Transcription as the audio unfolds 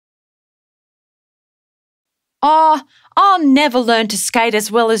Oh, I'll never learn to skate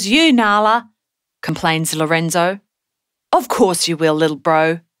as well as you, Nala, complains Lorenzo. Of course you will, little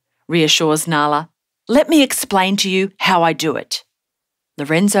bro, reassures Nala. Let me explain to you how I do it.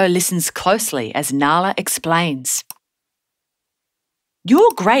 Lorenzo listens closely as Nala explains.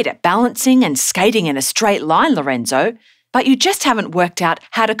 You're great at balancing and skating in a straight line, Lorenzo, but you just haven't worked out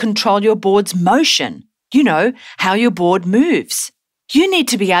how to control your board's motion. You know, how your board moves. You need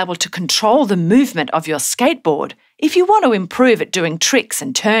to be able to control the movement of your skateboard if you want to improve at doing tricks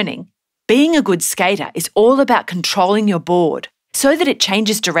and turning. Being a good skater is all about controlling your board so that it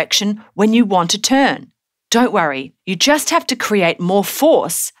changes direction when you want to turn. Don't worry, you just have to create more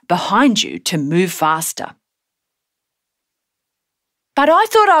force behind you to move faster. But I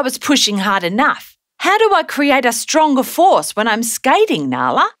thought I was pushing hard enough. How do I create a stronger force when I'm skating,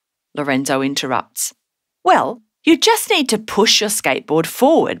 Nala? Lorenzo interrupts. Well, you just need to push your skateboard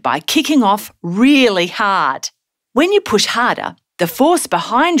forward by kicking off really hard. When you push harder, the force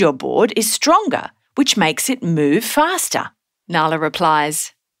behind your board is stronger, which makes it move faster. Nala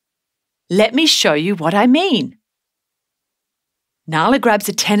replies. Let me show you what I mean. Nala grabs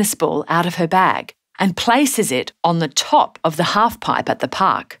a tennis ball out of her bag and places it on the top of the halfpipe at the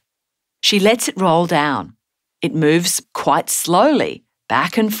park. She lets it roll down. It moves quite slowly,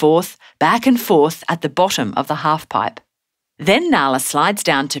 back and forth at the bottom of the halfpipe. Then Nala slides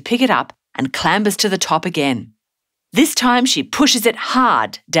down to pick it up and clambers to the top again. This time she pushes it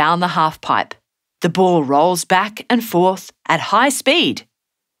hard down the halfpipe. The ball rolls back and forth at high speed.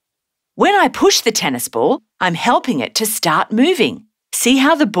 When I push the tennis ball, I'm helping it to start moving. See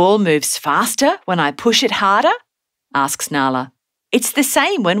how the ball moves faster when I push it harder? Asks Nala. It's the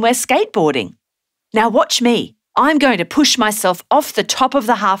same when we're skateboarding. Now watch me. I'm going to push myself off the top of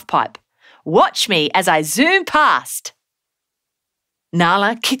the halfpipe. Watch me as I zoom past.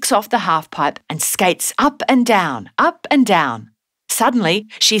 Nala kicks off the halfpipe and skates up and down, up and down. Suddenly,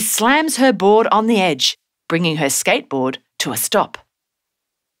 she slams her board on the edge, bringing her skateboard to a stop.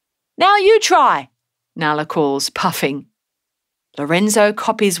 Now you try, Nala calls, puffing. Lorenzo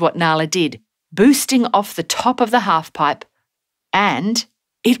copies what Nala did, boosting off the top of the halfpipe. And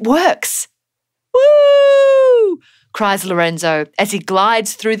it works. Woo! Cries Lorenzo as he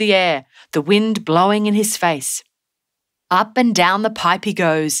glides through the air, the wind blowing in his face. Up and down the pipe he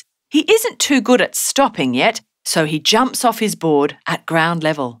goes. He isn't too good at stopping yet, so he jumps off his board at ground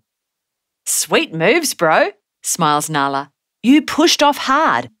level. Sweet moves, bro, smiles Nala. You pushed off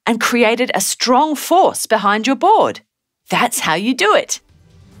hard and created a strong force behind your board. That's how you do it.